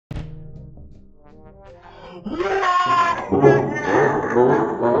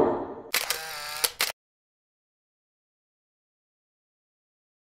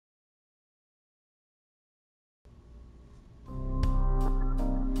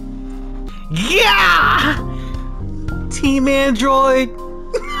Yeah! Team Android.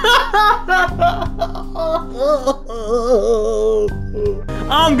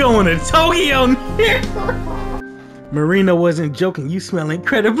 I'm going to Tokyo. Marina wasn't joking. You smell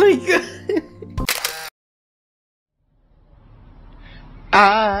incredibly good.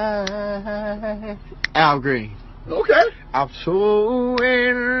 Al Green. Okay. I'm so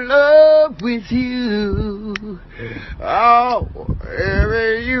in love with you. Oh,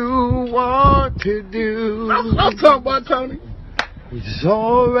 whatever you want to do. I'm talking about Tony. It's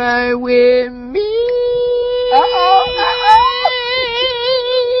alright with me.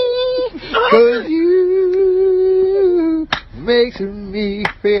 Cause you makes me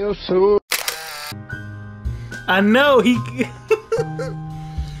feel so. I know he.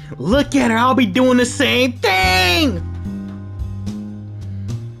 Look at her. I'll be doing the same thing.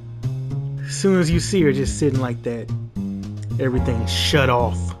 As soon as you see her just sitting like that, everything's shut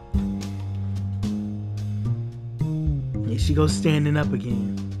off. Here she goes standing up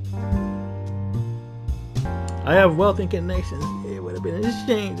again. I have wealth and connections. It would have been a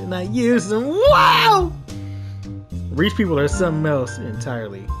shame to not use them. Wow! Rich people are something else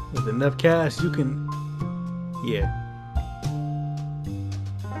entirely. With enough cash, you can. Yeah.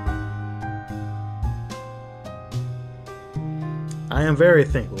 I am very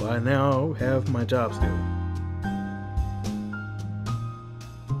thankful. I now have my job still.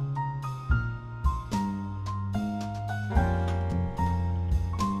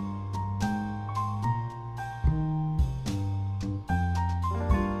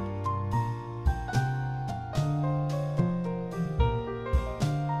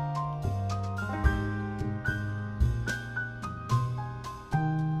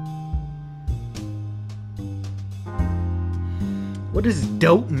 What does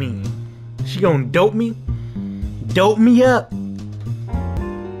dope mean? She gonna dope me? Dope me up.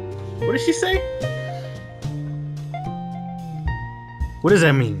 What did she say? What does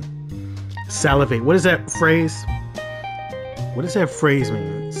that mean? Salivate. What is that phrase? What does that phrase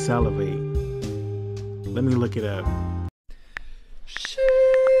mean? Salivate. Let me look it up.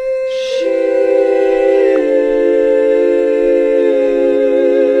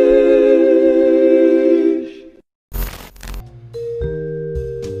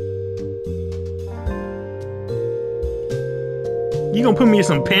 You gonna put me in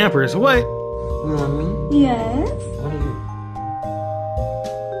some Pampers? What? You know what I mean? Yes. What are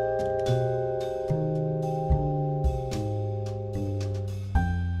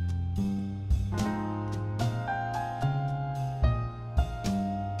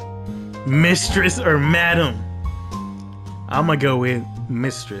you? Mistress or madam? I'm gonna go with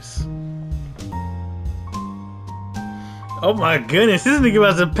mistress. Oh my goodness, this nigga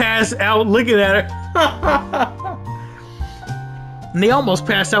about to pass out looking at her. And they almost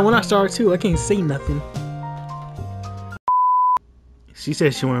passed out when I started too. I can't say nothing. She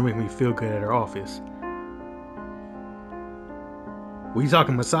said she wanted to make me feel good at her office. We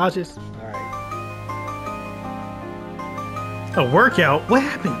talking massages? Alright. A workout? What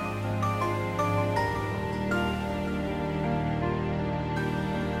happened?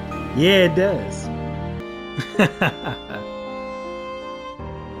 Yeah, it does.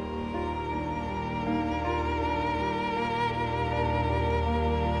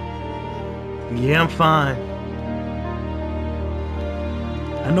 Yeah, I'm fine.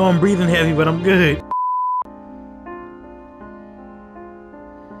 I know I'm breathing heavy, but I'm good.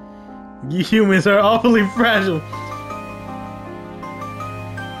 You humans are awfully fragile.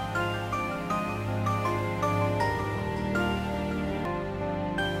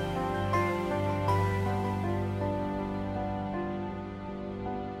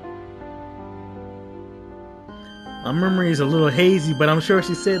 My memory is a little hazy, but I'm sure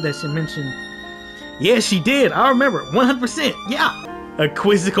she said that she mentioned. Yeah, she did. I remember. 100%. Yeah. A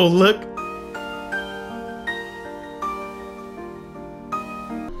quizzical look.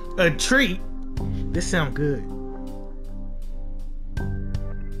 A treat. This sounds good.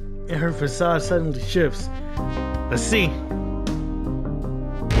 And her facade suddenly shifts. Let's see.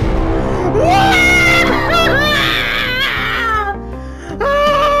 What?